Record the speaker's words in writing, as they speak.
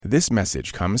This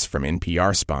message comes from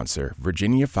NPR sponsor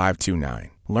Virginia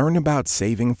 529. Learn about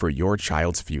saving for your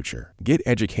child's future. Get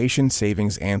education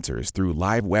savings answers through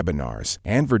live webinars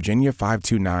and Virginia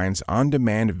 529's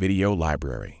on-demand video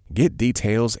library. Get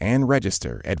details and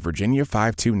register at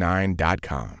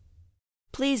virginia529.com.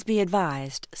 Please be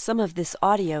advised, some of this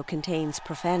audio contains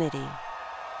profanity.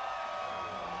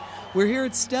 We're here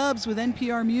at Stubbs with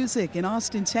NPR Music in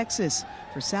Austin, Texas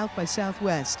for South by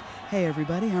Southwest. Hey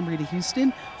everybody, I'm Rita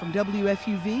Houston from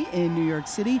WFUV in New York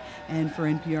City and for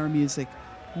NPR Music.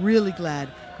 Really glad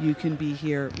you can be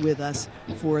here with us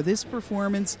for this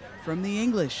performance from the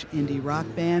English indie rock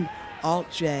band Alt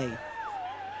J.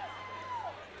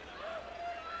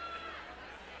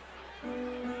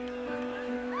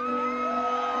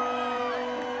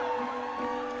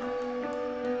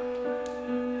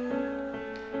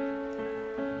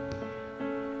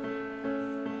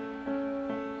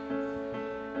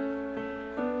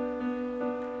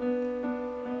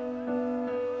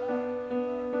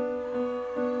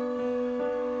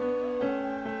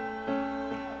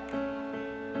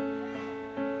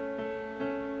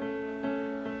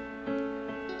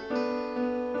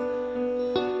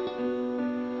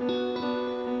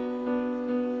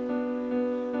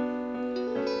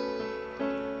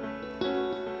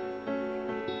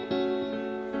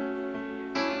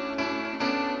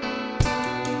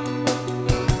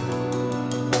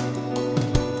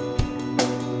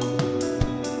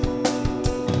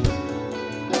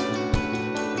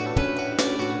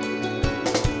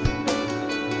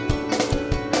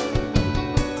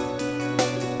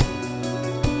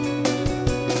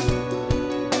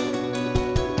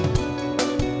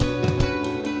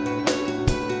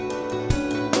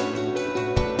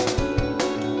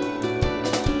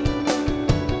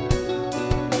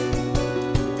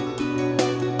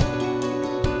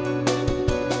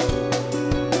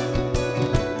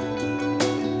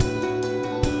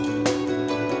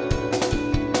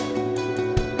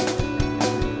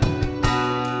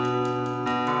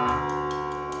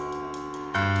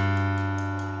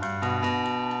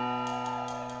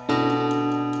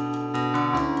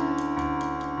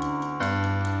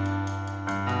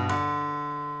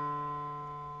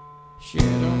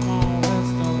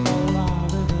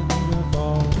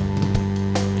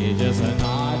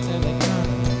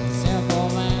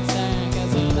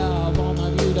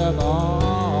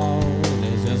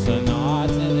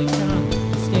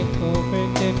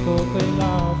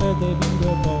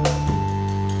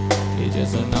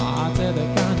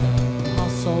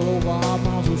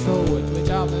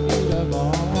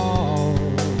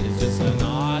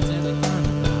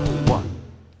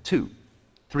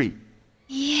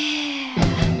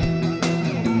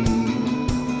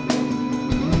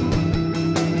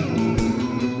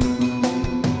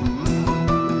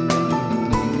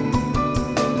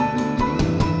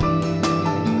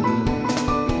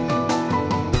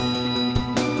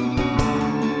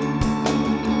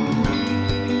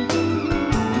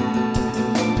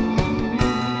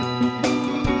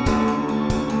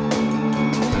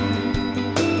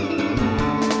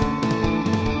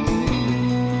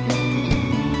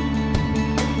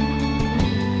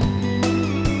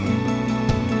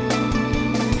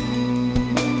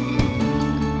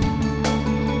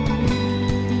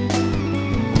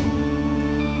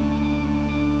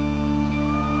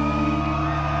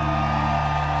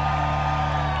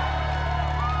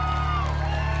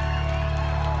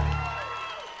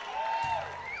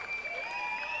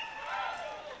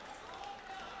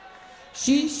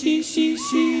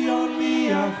 She on me,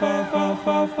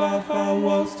 fa,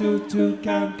 walks to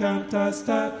count her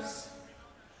steps.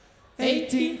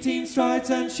 18 strides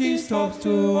and she stops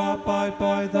to abide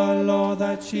by the law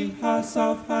that she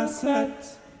herself has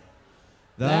set.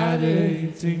 That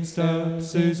 18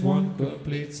 steps is one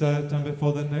complete set, and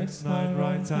before the next 9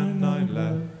 right and 9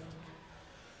 left.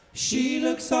 She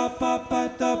looks up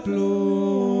at the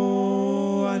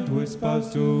blue and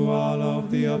whispers to all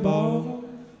of the above.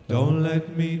 Don't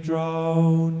let me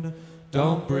drown,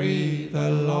 don't breathe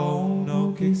alone.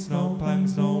 No kicks, no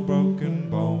pangs, no broken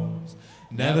bones.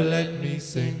 Never let me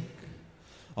sink,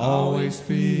 always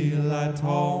feel at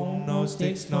home. No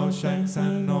sticks, no shanks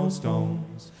and no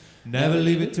stones. Never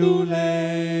leave it too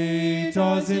late,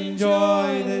 always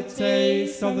enjoy the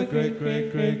taste of the great,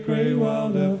 great, great, great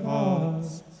world of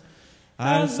hearts.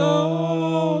 As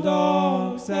old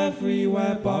dogs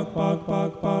everywhere bark, bark,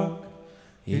 bark, bark.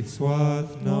 It's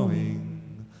worth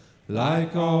knowing,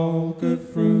 like all good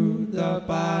fruit, the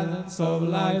balance of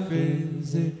life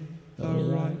is in the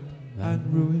ripe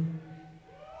and ruin.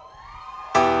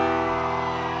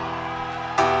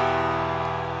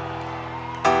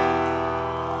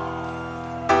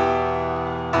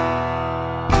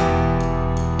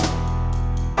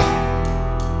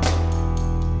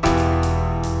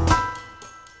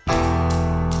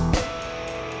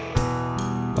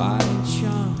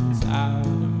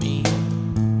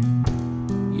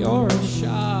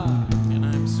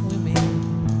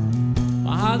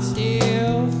 heart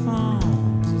still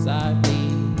thumps as I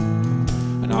bleed,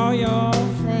 and all your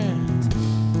friends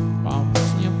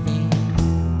bumps your feet.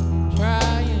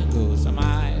 Triangles are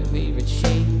my favorite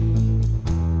shape.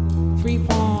 3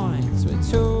 points with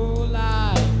 2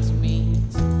 lines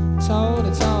meet. Toe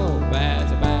to toe, bag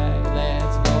to bag,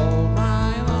 let's go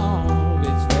my love.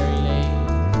 It's very late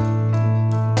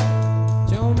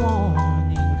till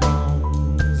morning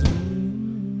comes.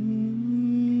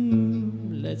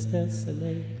 Let's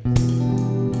desolate.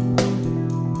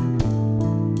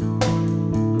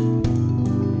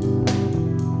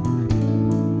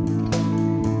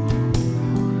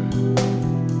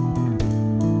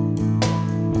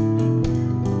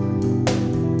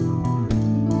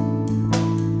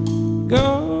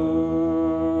 Go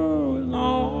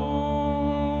along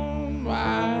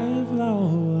my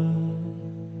flower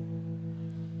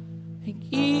and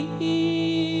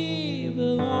keep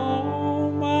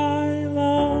along my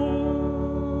love.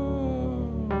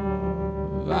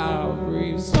 I'll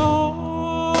breathe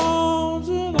songs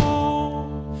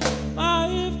along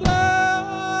my flower.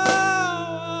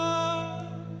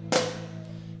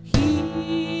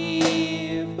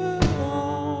 Keep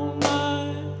along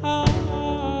my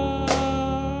heart.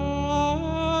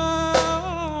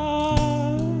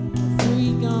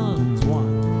 3 guns,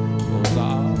 1 goes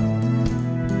off.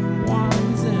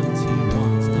 1's empty,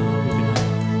 1's not big enough.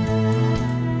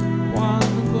 1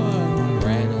 good, 1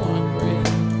 red, 1 gray.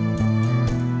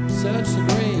 Search the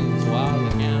graves while the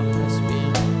camera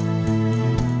spins.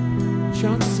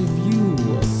 Chunks of you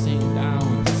will sink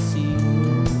down to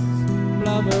seals.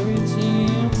 Blubbery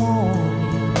till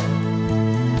morning.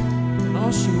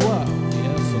 Knows she what?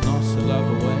 Yes, or knows she love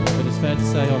away. But it's fair to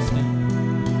say, Austin,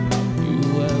 you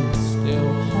will still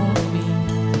haunt me.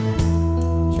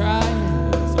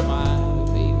 Triangles are my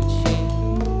favorite shape.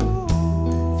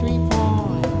 3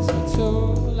 points and 2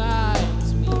 lines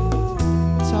meet.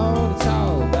 Toe to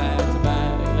toe, bag to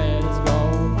bag, let's go.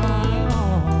 My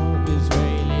love is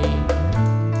very late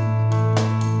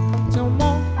till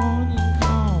morning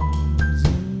comes.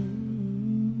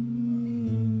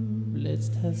 Let's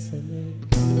tessellate.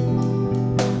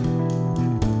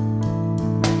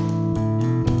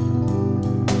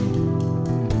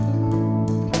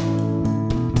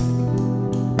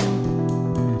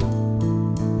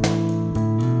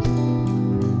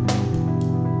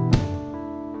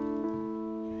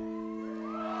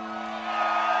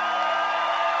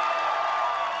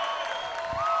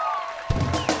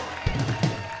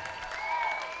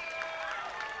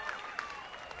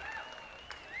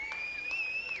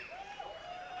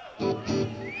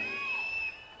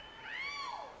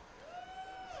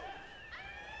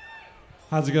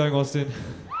 How's it going, Austin?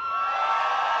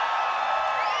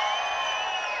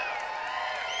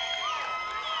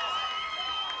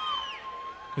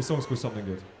 This song's called Something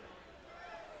Good.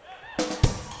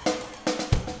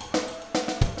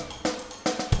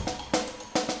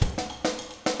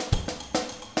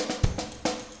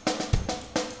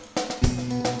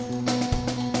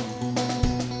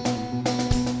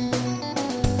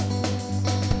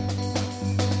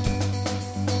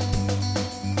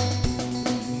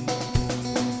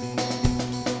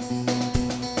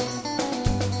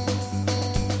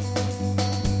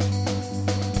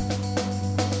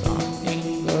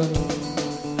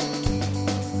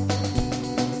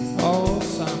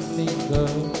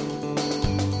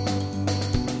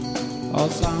 Oh,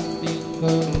 something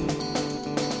good.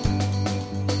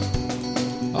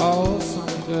 Oh,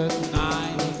 something good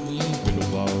tonight in me with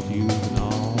about you and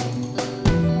all.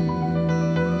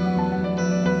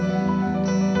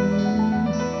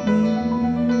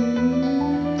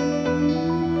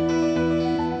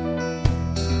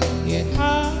 Get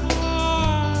high,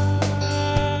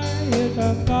 hit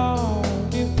the ball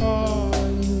before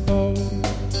you go.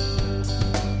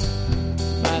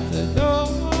 At the door.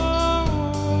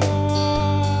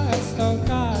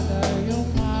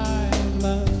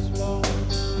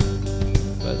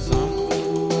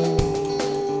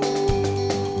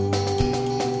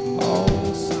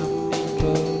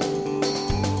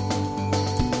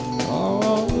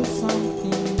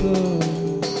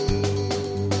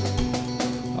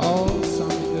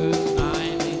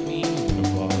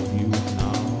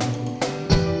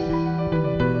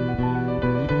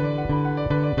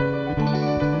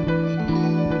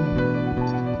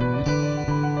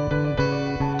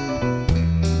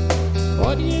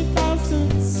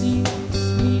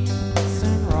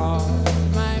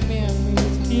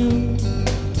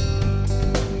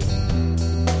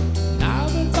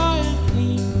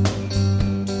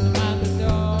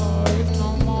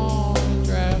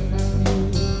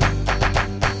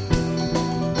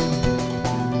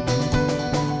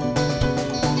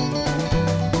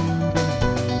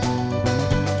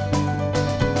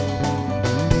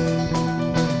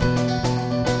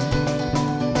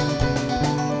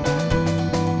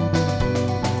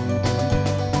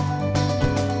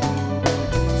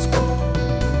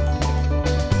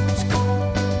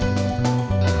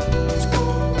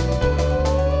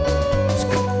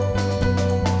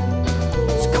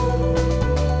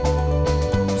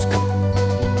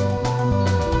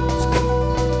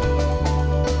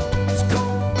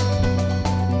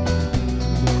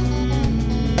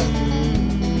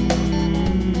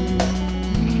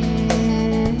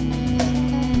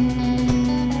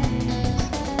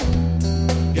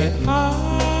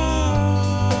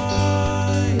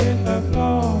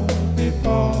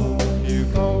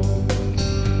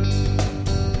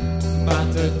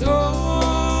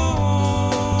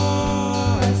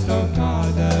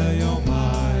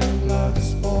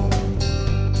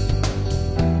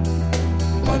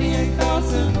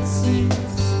 and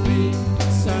seas,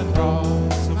 beats and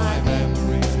rocks, my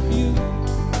memories of you.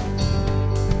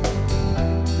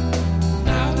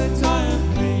 Now that I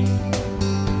am clean,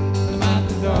 I'm at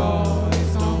the door,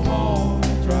 it's no more a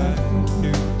dreadful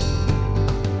news.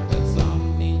 There's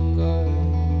something good,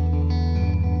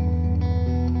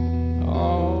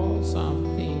 oh,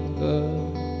 something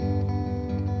good,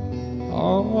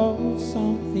 oh,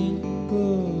 something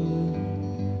good,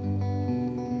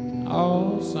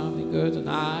 oh, something good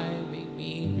tonight. Make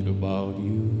me think about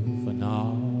you for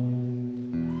now.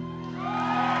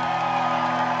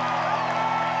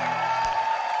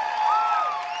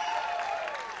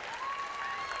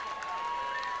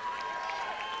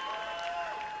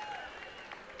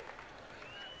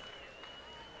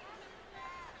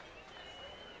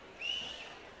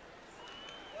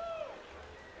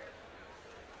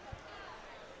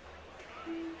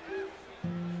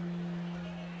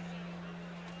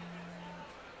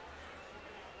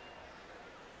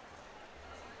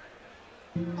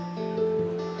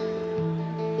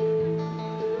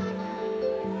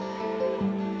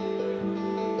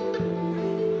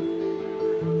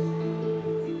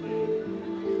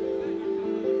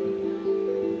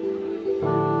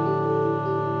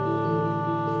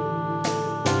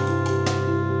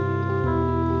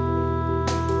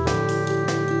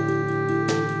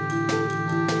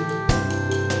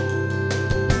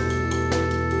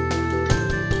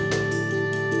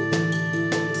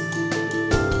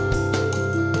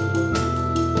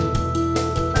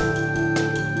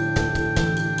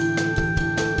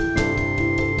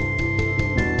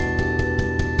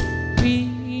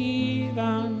 Breathe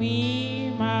on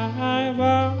me, my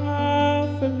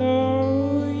buffalo.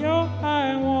 Your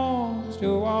high walls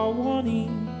to our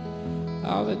warning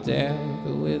of a death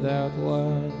without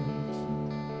words.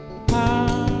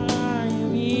 I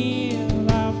am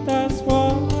ill after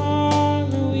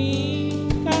swallowing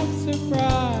cups of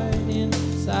pride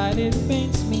inside. It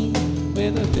paints me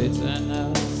with a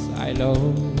bitterness I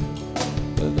loathe.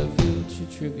 For the future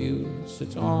tributes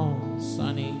its own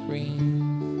sunny green.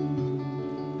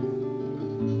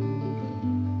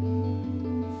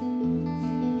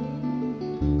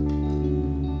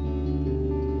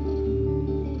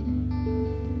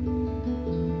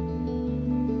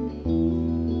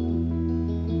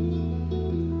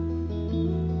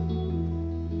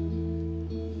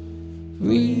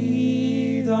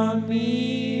 Breathe on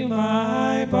me,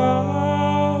 my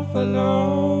buffalo.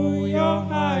 Your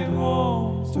hide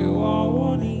warms to our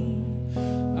warning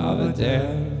of a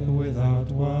death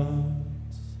without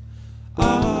words.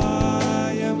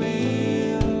 I am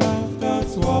ill after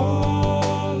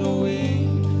swallowing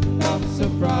cups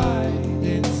of pride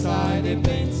inside. It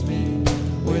paints me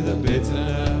with a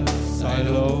bitterness I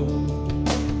loathe.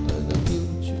 For the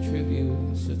future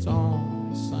tributes its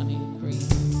own sunny green.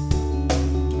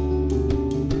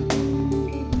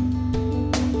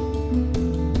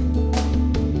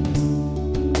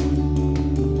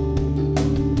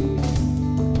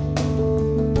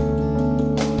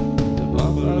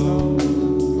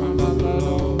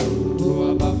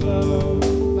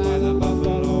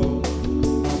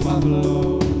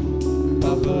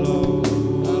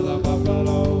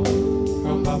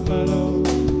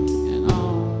 And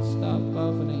all stop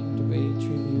bubbling to pay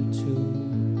tribute to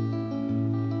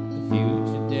the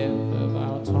future death of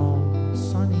our own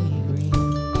sunny green.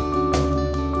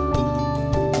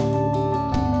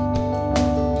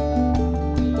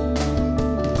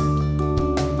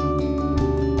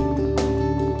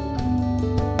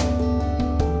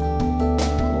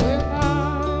 When I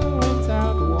went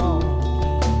out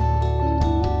walking,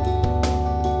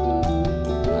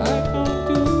 I don't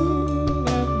do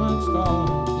that much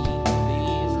talking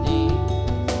these days.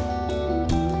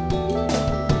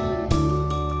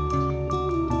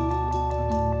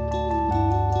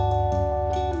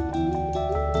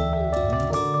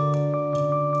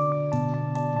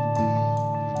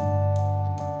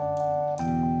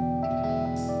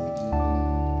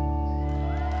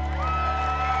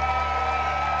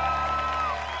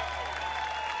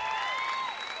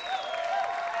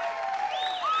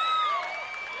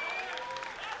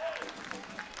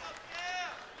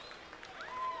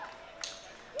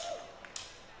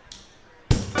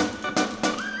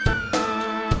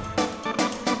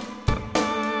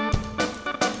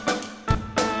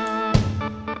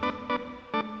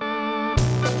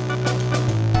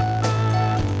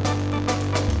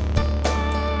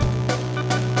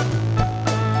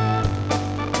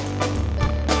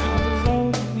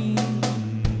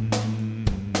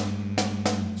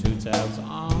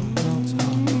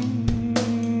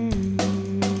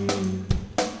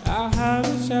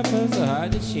 shepherds are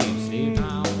the sheep, sleep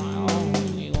now, my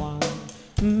only one.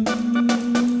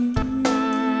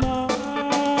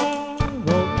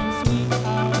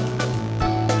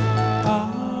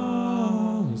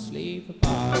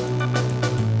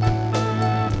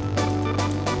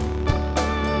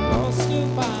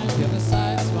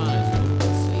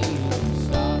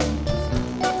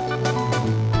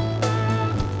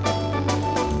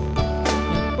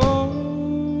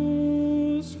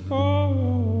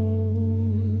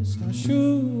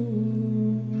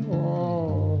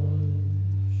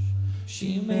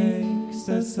 She makes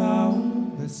the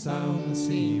sound the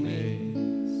sea makes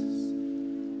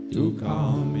to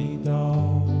calm me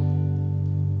down.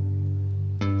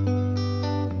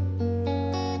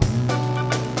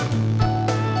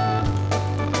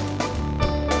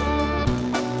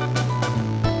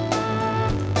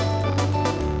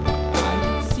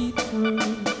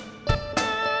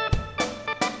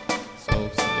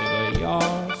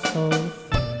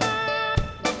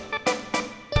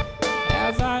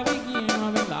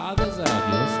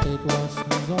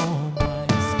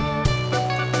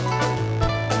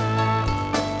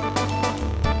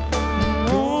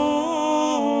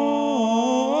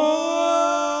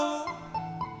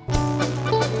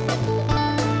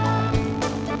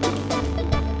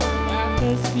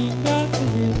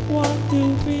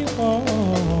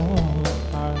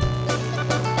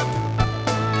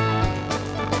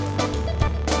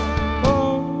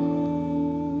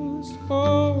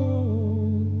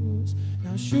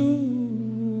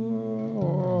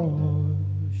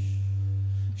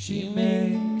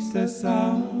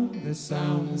 The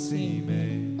sound the sea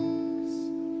makes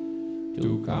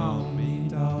to calm me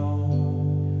down.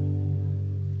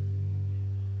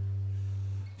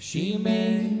 She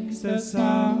makes the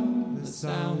sound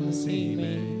the sea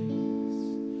makes.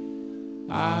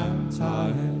 I'm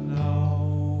tired now.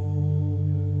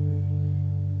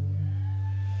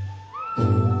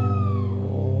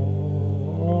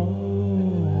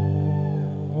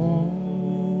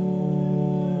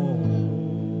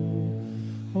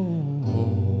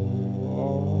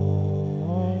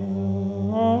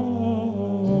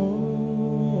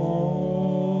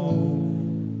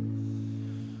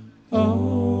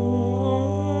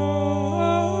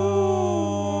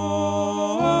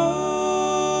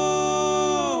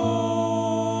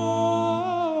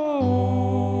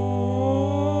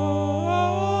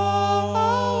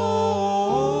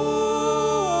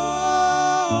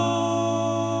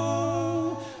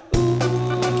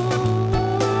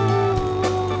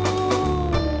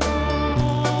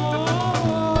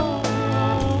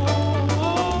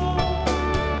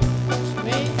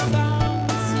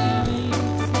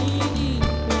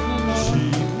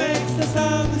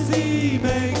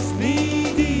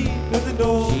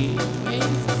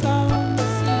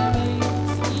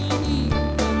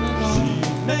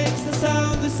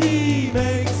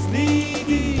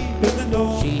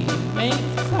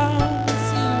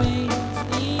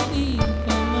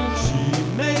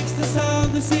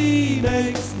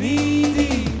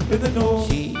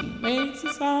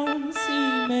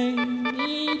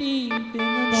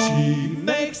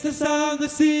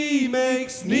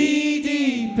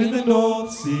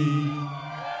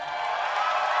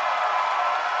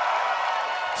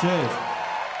 Cheers.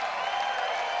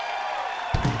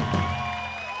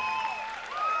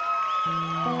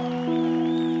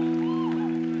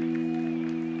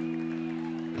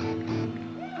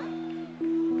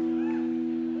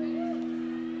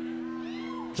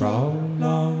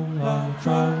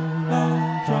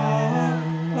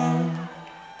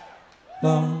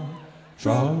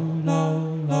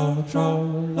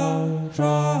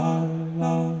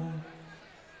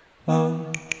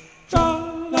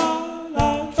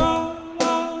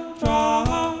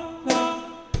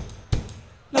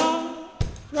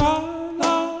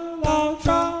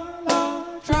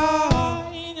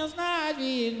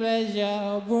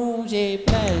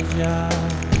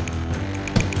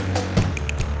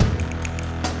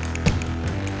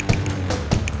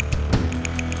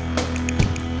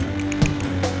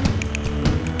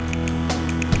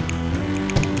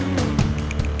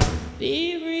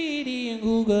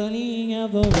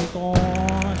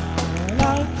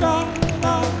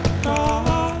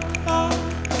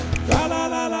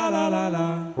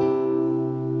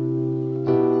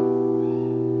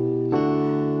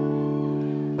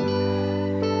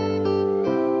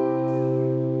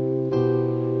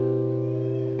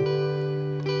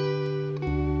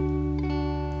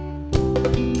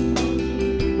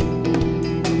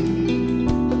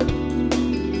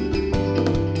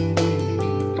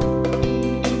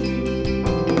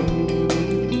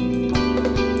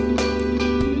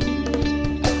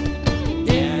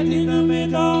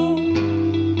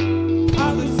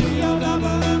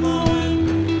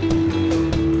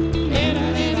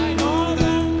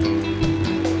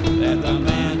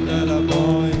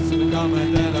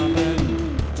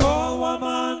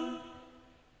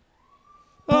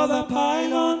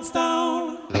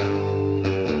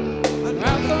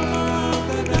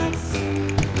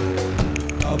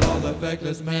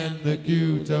 Man, the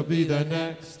cue to be the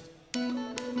next.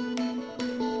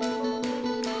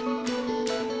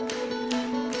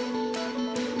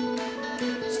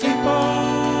 Steep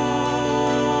off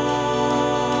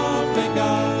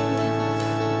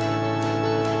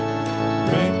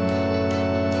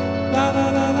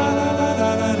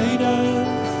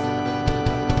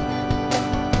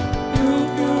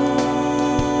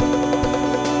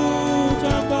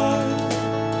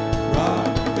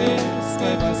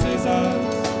paper,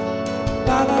 scissors.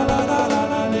 La la la la la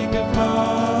la, liquor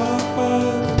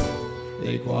fluffers.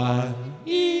 They quiet.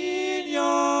 In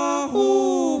your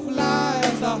hoof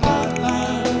lies the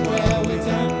heartland where we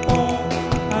temple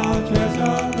our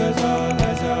treasure, treasure,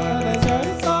 treasure, treasure.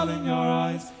 It's all in your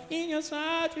eyes. In your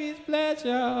sight with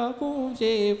pleasure, boom,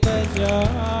 she pleasure.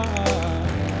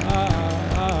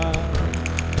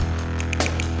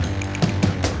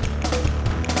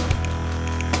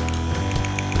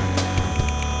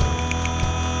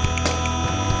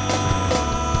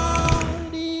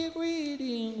 Deep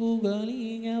reading,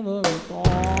 googling every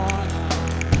corner.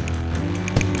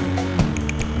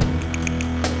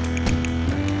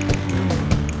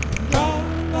 Tra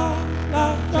la la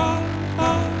tra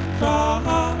la tra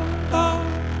la la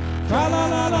tra la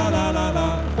la la la la la.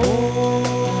 Oh.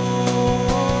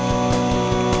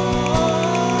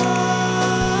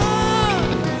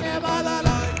 By the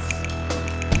lights.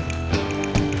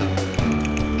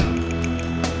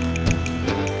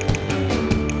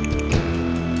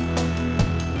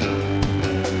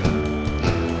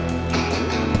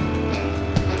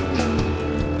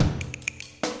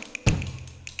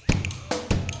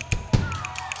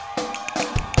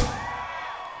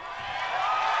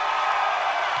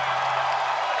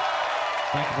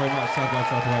 Thank you very much, South by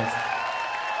Southwest.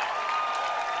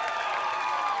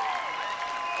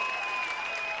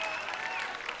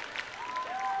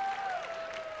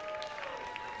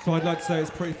 So I'd like to say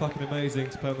it's pretty fucking amazing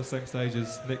to play on the same stage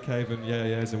as Nick Cave and Yeah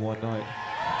Yeahs in one night.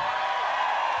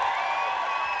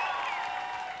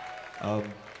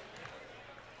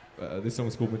 This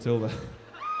song's called Matilda.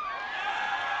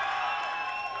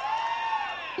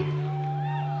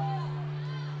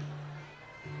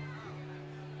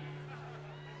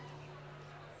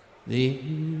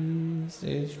 This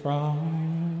is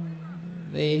wrong,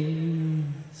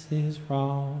 this is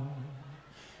wrong,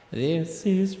 this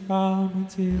is wrong,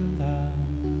 Matilda.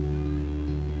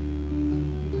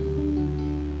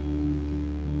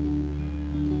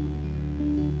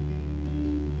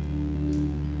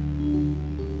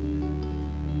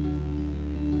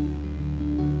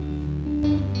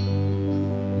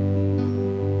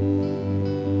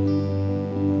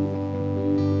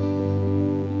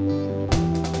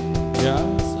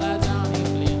 Just like Johnny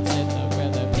Flynn said, the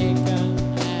weather beacon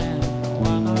and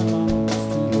one I lost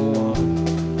to go on.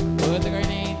 Put the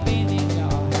grenade pin in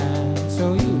your hand so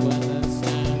you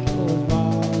understand what's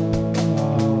wrong.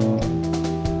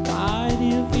 My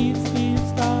dear feet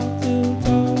start to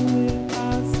talk with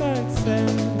my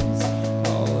success.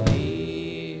 Oh,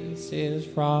 this is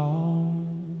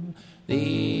wrong.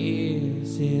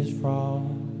 This is wrong.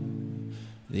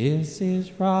 This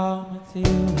is wrong,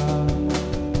 Matilda.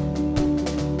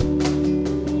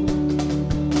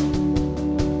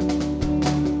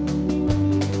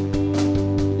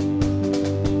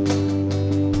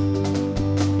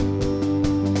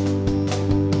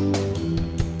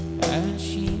 And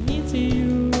she needs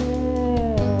you.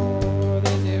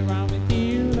 This is wrong,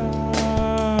 Matilda.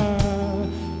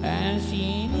 And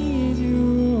she needs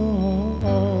you.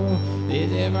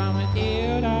 This is wrong,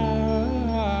 Matilda.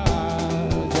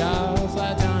 Just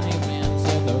like Johnny Flynn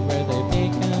said, the birthday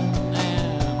beacon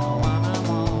and one I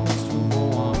wants to go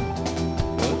on.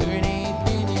 Put the grenade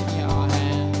pin in your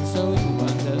hand so you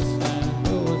understand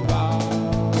who's wrong.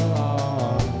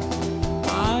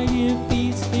 My dear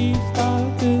feet start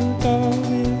to go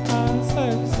with my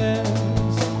success.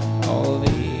 Oh,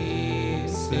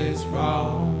 this is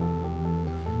wrong.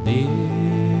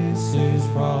 This is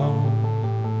wrong.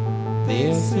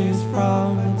 This is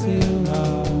wrong, Matilda.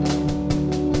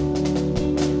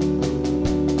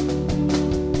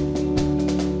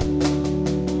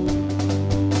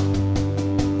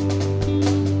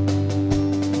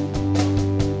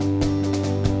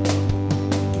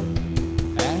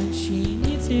 And she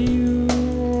needs you.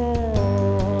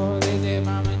 This is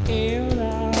my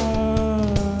Matilda.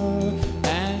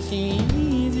 And she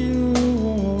needs you.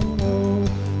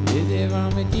 This is my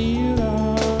Matilda.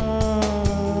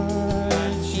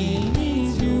 And she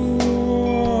needs you.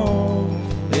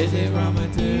 This is my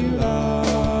Matilda.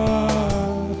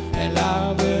 And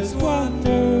lovers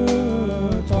wonder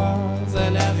twice. I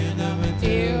love you, no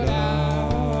Matilda.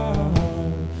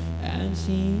 And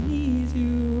she needs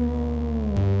you.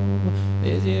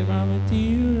 This is my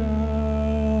Matilda.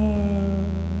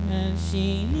 And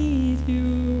she needs you.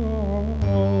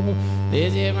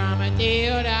 This is my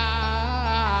Matilda.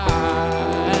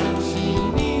 And she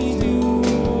needs you.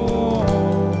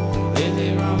 This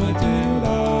is my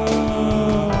Matilda.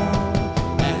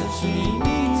 And she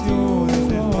needs you. This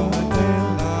is my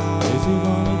Matilda. This is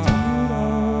my Matilda.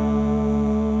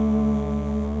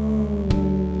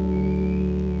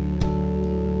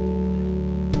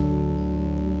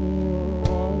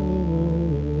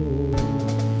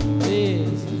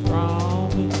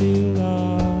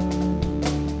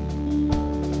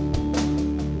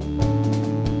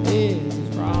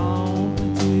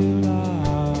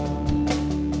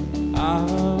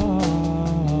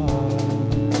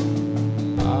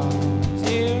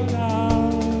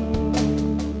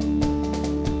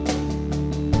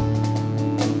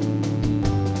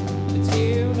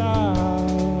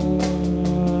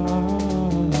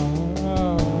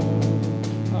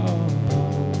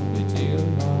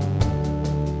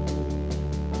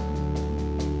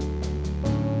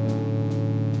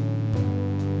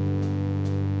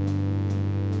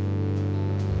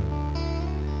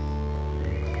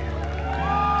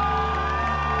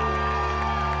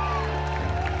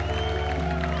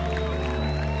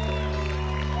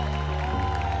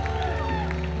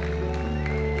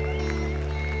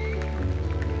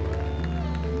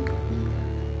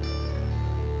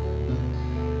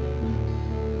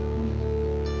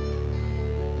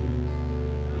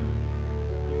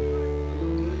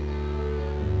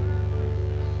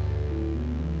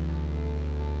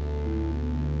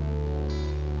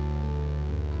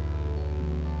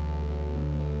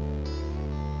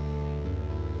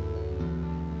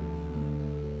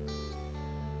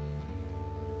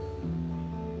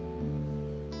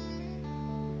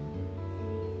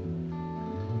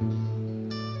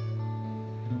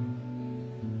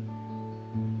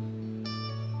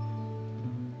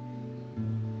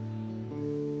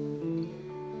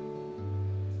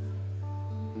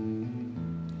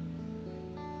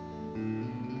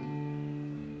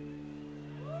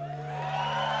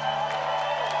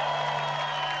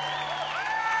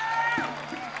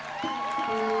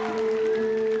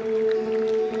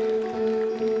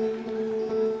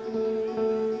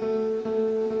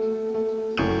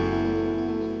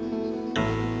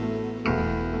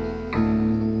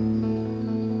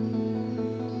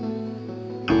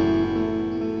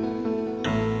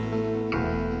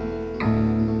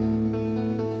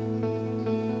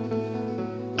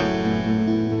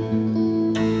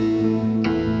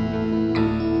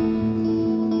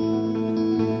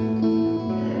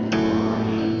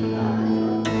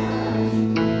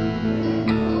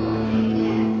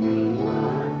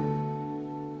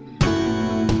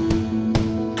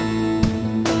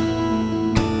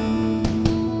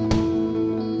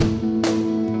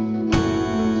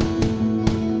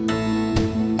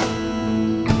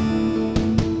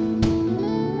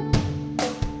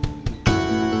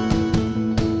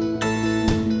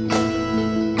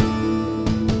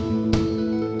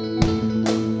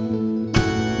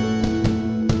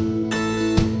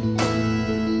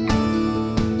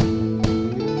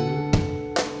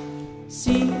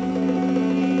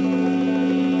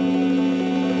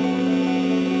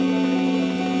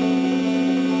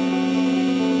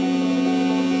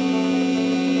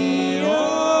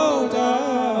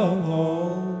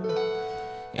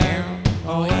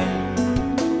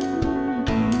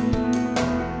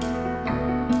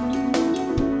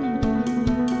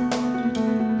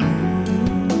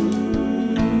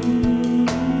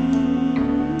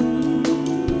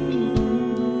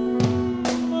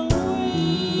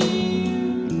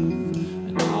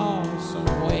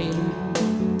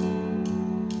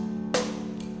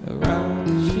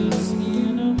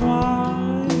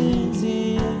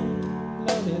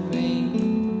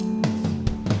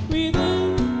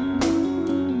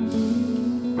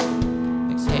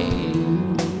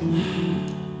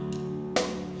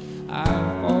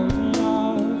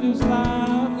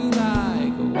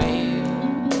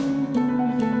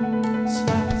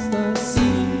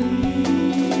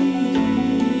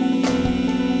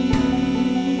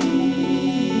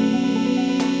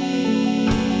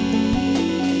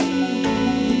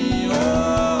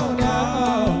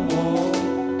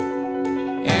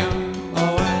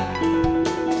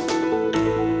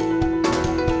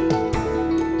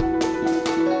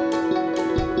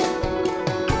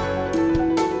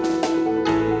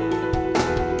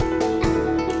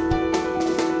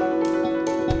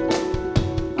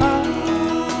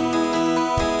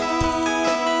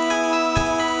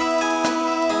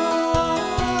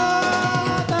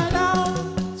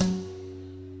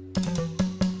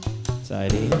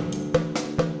 inside in.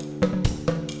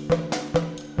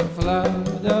 A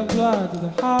flood of blood to the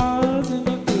hearts and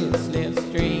the fierce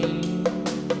streams.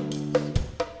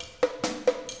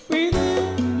 Breathe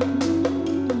in,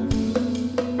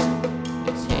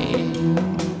 exhale.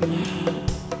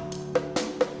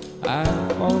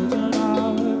 I've fallen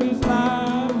out of his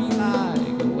life, me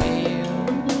like a whale.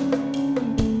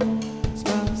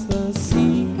 Scours the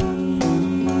sea.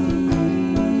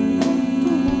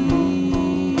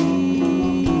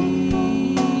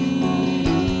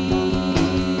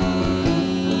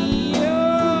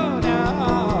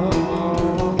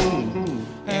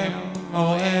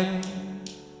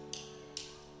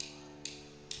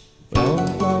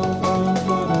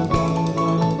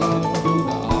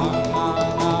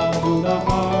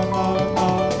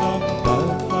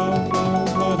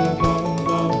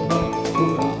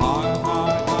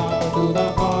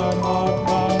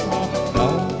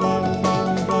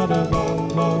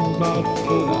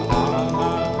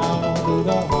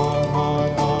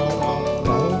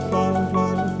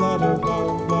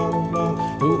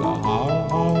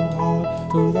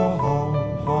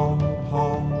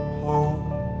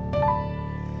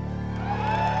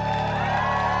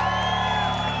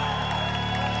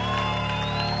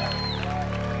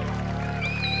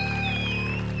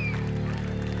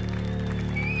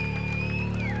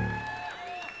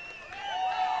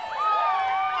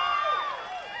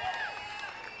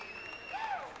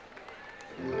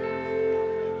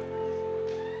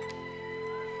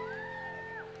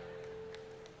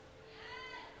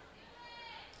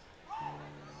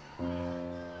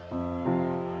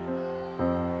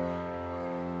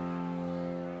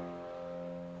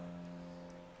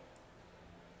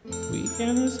 We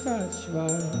can scratch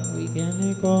while we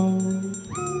can go.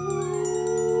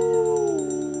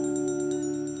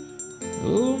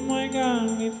 Oh my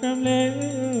God, me from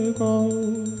let go.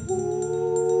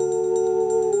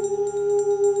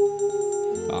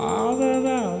 All the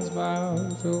bells bow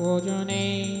toward your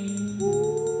name.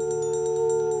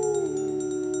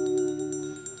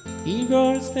 Keep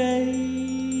your stain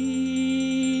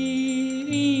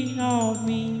of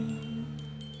me.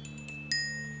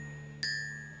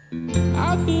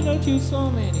 I've been at you so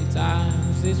many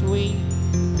times this week.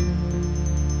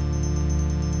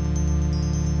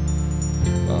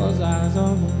 Close eyes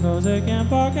open, close again,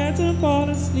 pockets and fall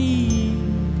asleep.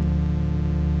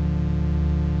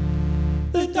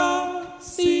 The dark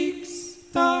seeks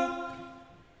dark.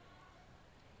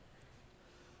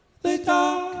 The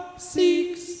dark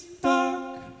seeks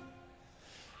dark.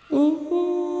 Ooh,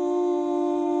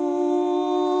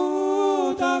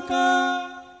 darker.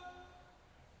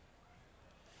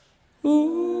 Ooh,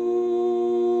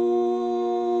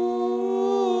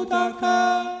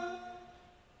 darker.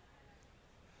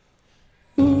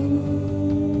 The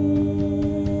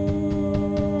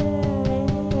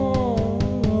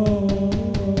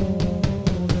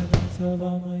nights of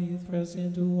all my youth press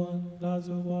into one glass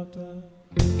of water.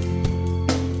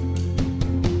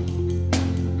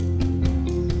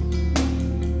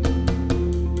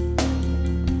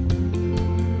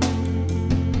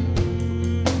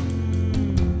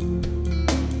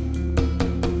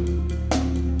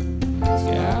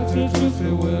 The truth,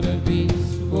 the wilder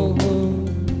beasts will lose.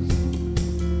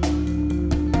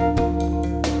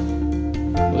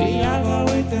 We have our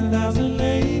 10,000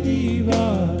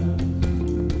 ladybugs.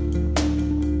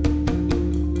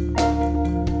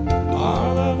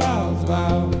 All the vows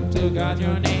vow to God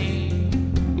your name.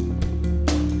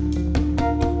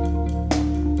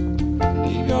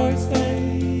 Keep your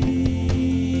state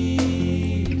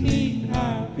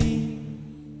happy.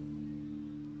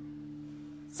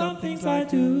 Some things I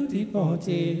do devote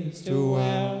tears to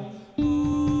well. Those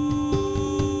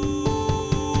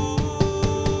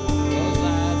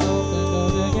eyes open,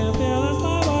 those I can feel as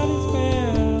my body's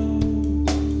well.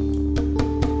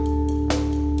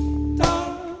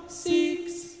 Dark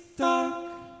seeks dark.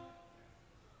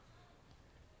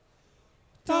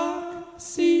 Dark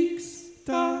seeks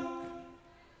dark.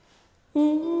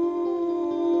 Ooh,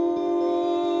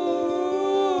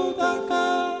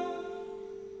 darker.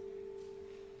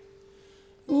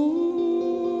 Ooh,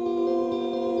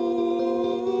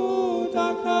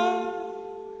 darker.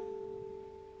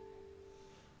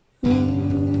 The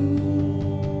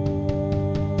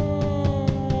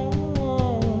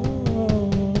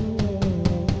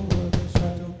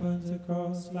shadow burns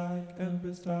across like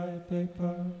embers dry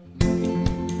paper.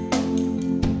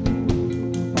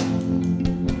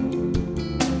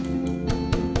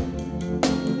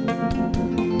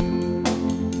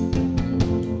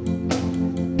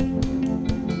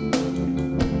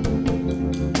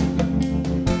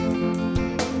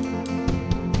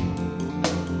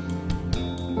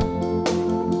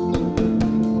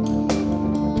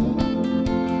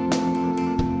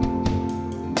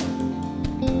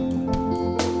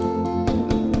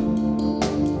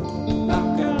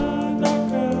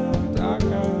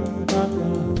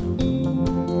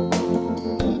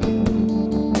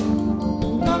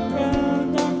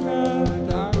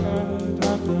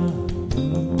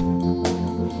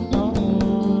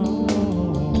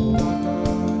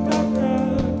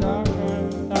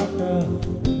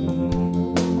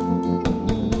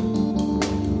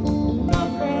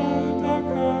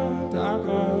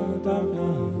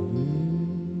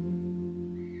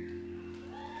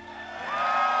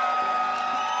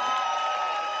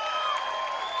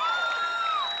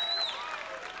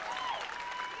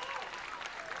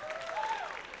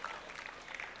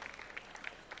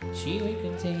 She would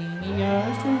contain the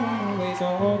urge to run away, so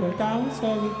hold her down with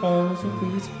soggy clothes and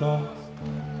freeze flaws.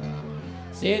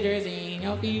 Citrus in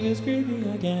your fever screaming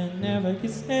again, never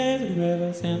kisses the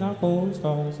rivers and our cold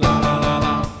stars. La la la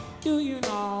la. Do you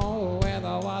know where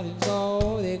the waters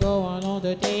go? They go on all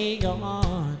the day you're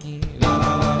on it. La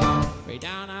la la la. Right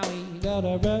down how we build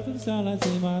a breakfast till I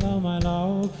see my love,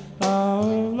 love,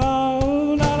 love,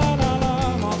 la la la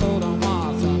la. Moss hold on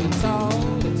moss on its toe.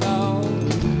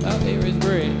 Up there is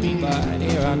bread, me, but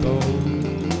here I go.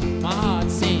 My heart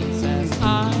sings as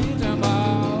I jump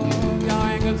out. Your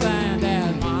anger sand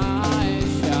as my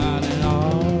eyes shine and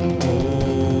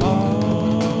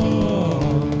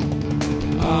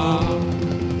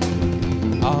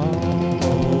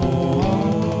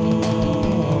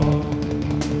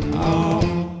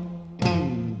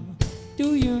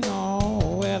Do you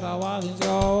know where the wildlings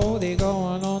go? They go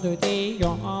on the day you're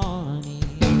on it.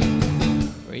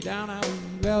 Right down I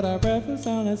build a breakfast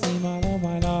and I see my love,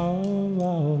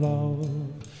 love, love.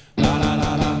 La la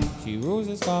la la. She rules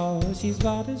the stars, she's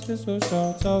flat as just so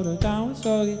short, so the down with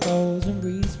soggy clothes and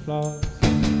breeze flaws.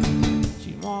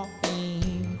 She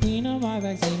walking, queen of my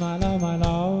vaccine, my love,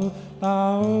 love,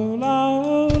 love,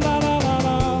 love, la la la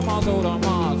la. Moss hold on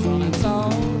moss on its toe.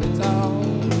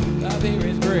 Love here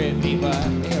is great, me, but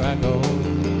here I go.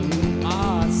 My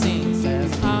heart sings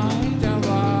as I jump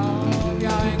off.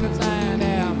 Your ankles and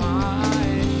there my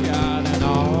eyes shine and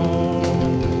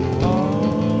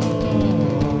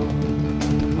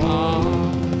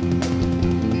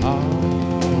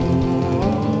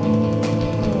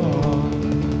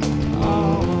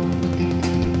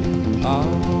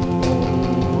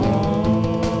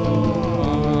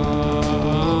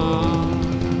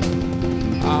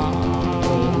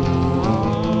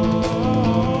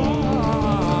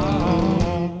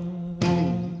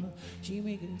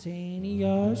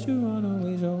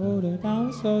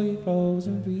soggy clothes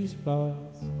and breeze flaws.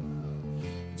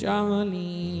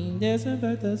 Jamaline,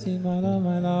 disinfect the sea, my love,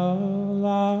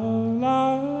 love,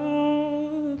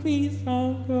 love. Please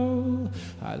don't go.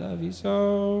 I love you so,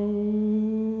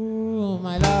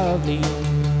 my lovely.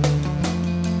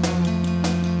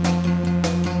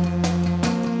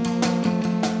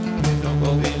 Please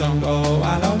don't go.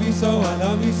 I love you so, I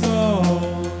love you so.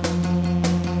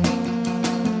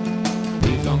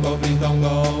 Please don't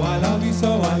go, I love you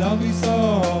so, I love you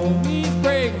so. Please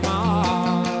break my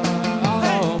heart.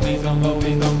 Oh, please don't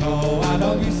go, I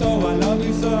love you so, I love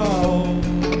you so.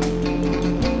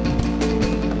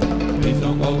 Please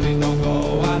don't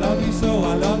go, I love you so,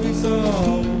 I love you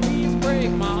so. Please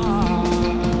break my heart.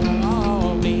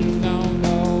 Oh, please don't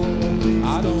go.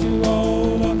 I love you so,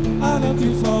 I love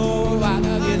you so. I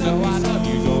love you so, I love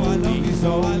you so, I love you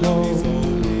so, I love you so.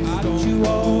 I don't you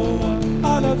all,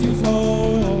 I love you so.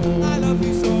 I love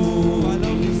you so, I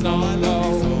love you so, I love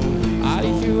you so. I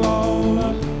need you all,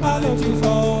 I love you so.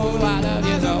 I love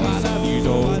you so, I love you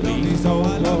so, I love you so,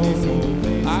 I love you so.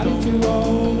 I need you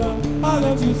all, I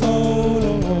love you so.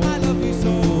 I love you so,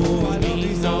 I love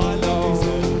you so, I love you so.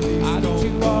 I need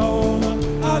you all,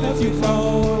 I love you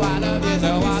so. I love you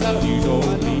so, I love you so,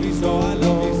 I love you so, I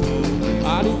love you so.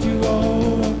 I need you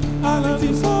all, I love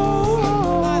you so.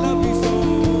 I love you so,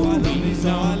 I love you so,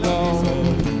 I love you so.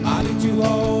 I need you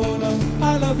all,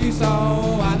 I love you so,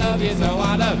 I love you so,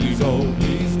 I love you so.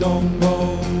 Please don't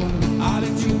go. I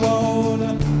let you all,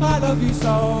 I love you so,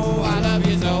 I love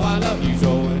you so, I love you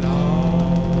so, and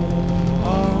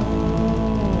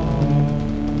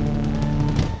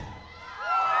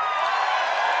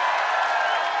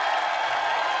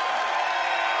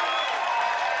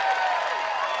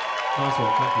Nice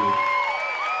one, thank you.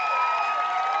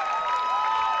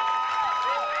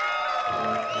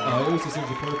 It also seems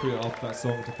appropriate after that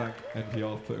song to thank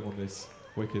NPR for putting on this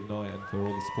wicked night and for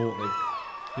all the support they've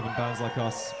given bands like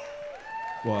us,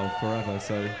 well, forever,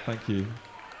 so thank you.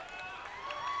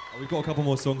 We've got a couple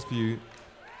more songs for you.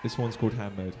 This one's called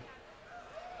Handmade.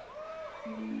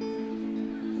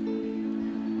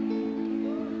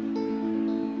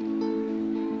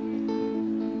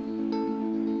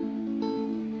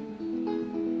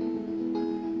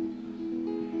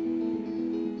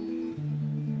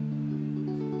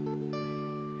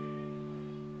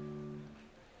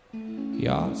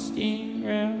 Your sting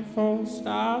rifle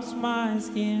stops my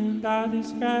skin. Doctor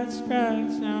scratch,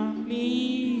 I'm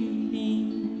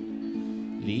bleeding.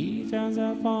 Legions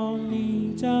upon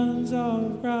legions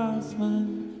of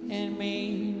craftsmen and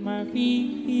made my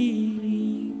feelings.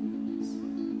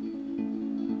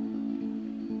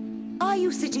 Are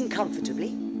you sitting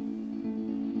comfortably?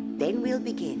 Then we'll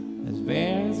begin. There's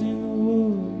bears in the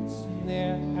woods and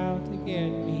they're out to get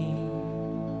me.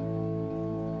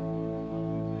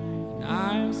 I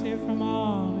I am safe from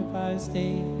harm if I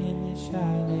stay in this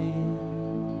chalet.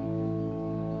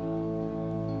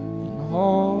 And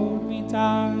hold me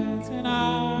tight and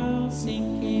I'll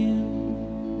sink in.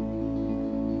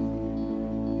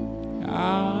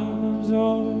 I'm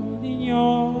absorbed in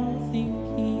your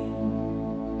thinking.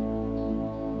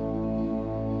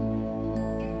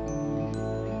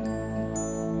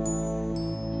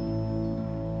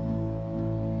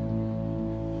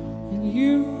 And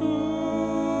you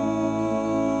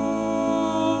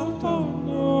don't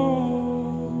know.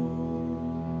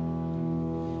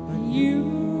 And you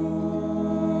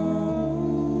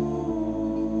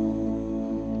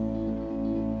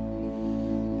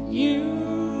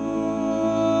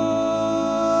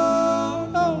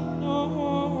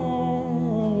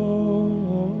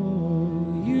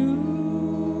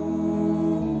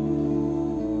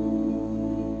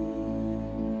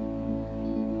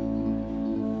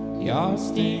your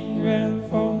sting red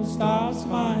foam stops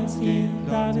my skin.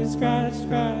 Got it scratch,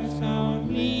 scratch, now I'm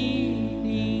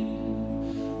bleeding.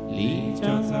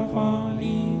 Legions upon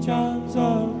legions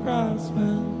of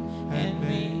craftsmen and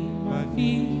made my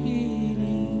feelings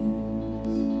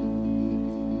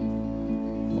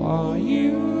for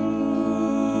you.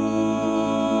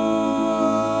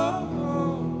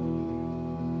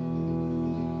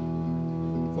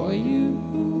 For you.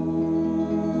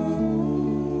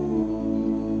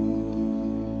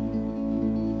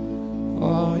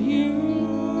 For you,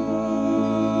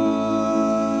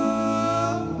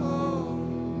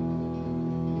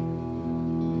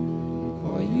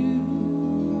 for you.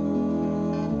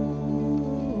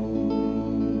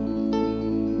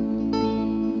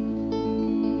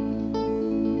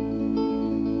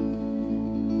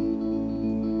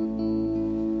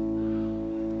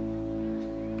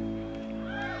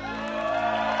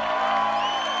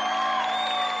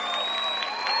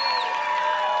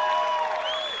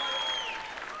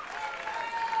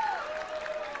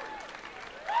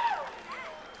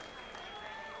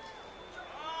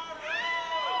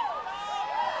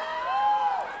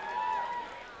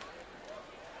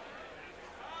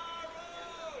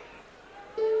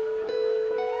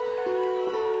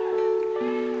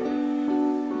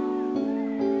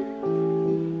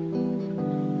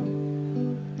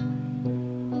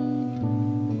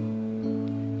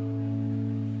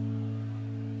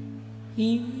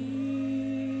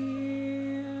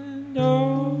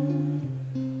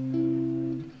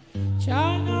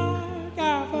 China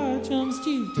Gaffer jumps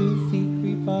to 2 feet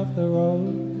creep off the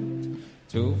road.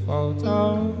 2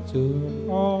 photos to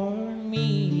report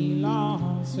me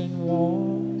lost and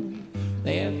warm.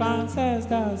 The advance says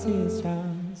does his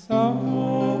chance.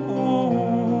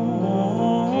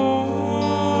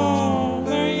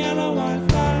 Very yellow white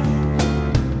flag.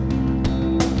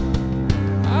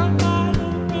 I'm not a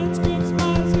French grip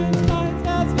spice with lights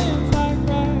that spins like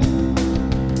rain.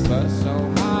 But so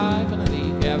high, gonna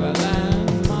leave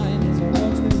Everland's mine is a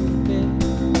watery pit.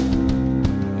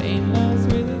 Painless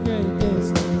with a great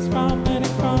distance from any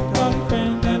from colleague,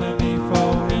 friend, enemy,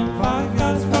 foe, and 5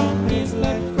 yards from his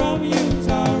left from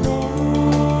Utah Road.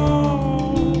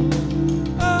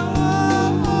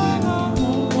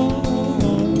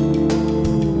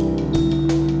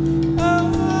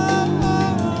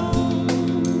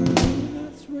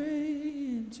 That's right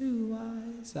into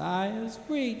eyes. I have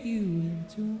sprayed you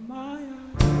into my eyes.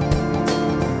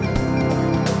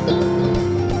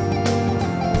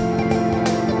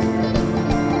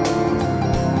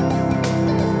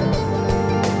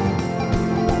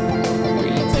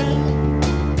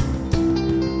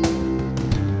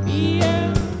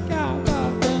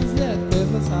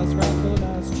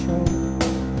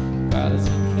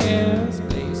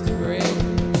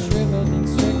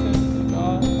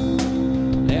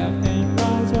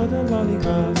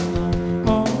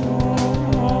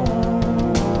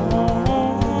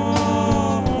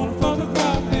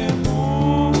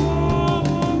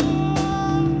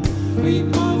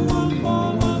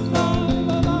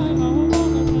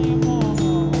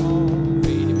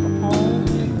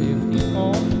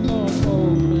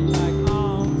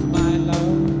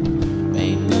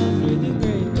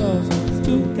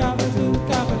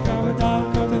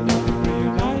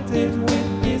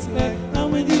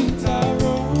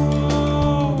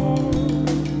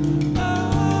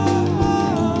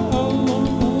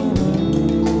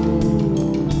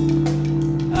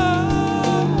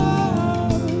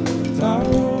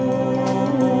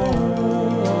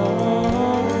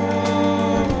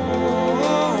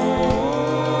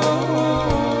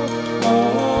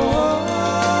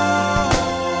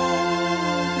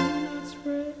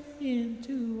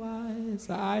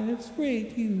 I have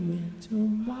sprayed you into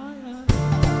my eyes.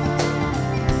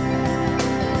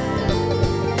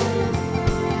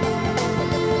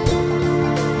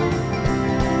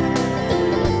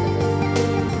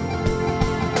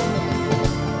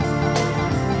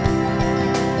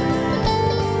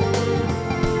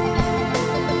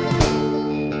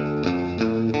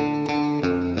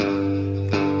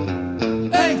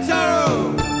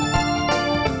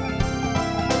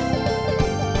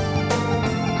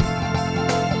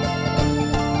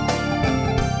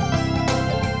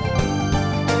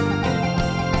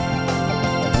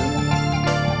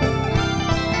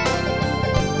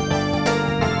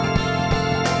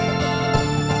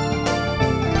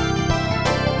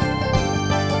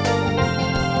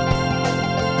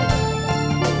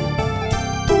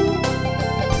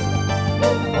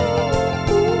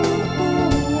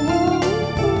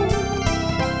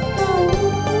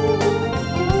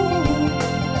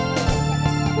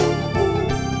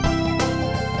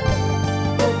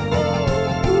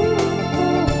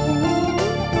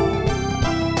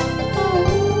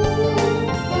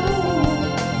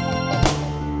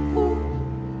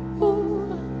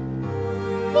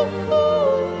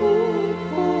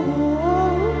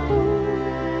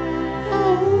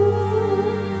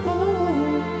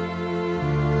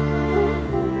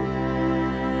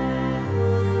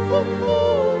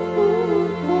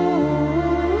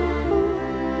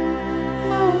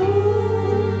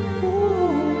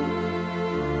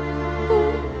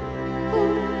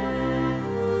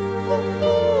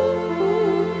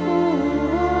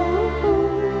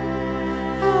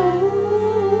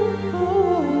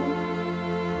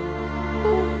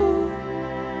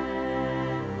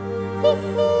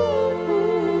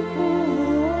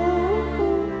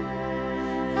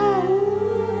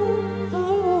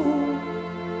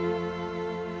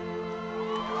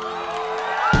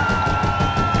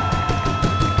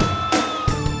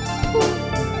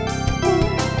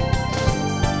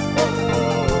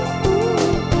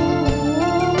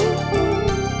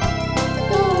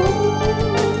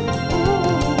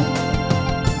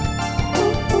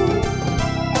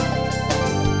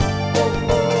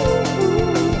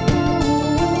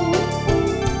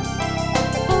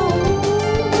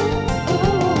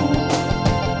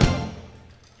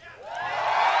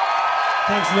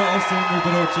 Thanks a lot, Austin. We've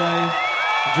got old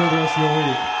Jay. Enjoy the rest of your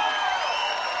week.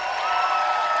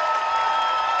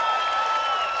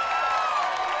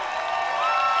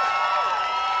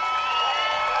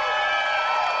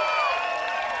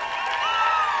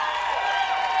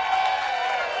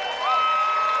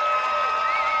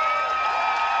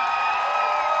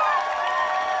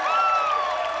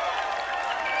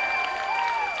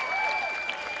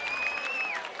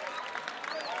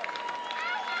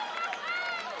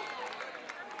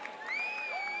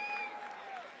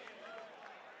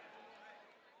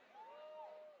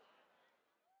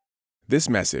 This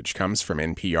message comes from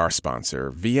NPR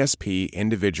sponsor VSP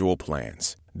Individual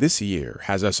Plans. This year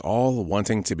has us all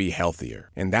wanting to be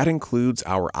healthier, and that includes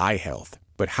our eye health.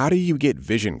 But how do you get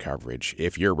vision coverage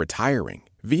if you're retiring?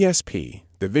 VSP,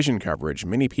 the vision coverage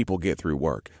many people get through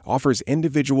work, offers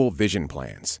individual vision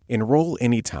plans. Enroll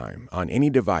anytime on any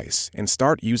device and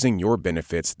start using your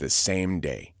benefits the same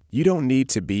day. You don't need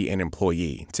to be an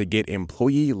employee to get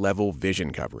employee-level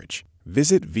vision coverage.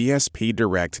 Visit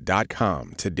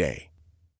vspdirect.com today.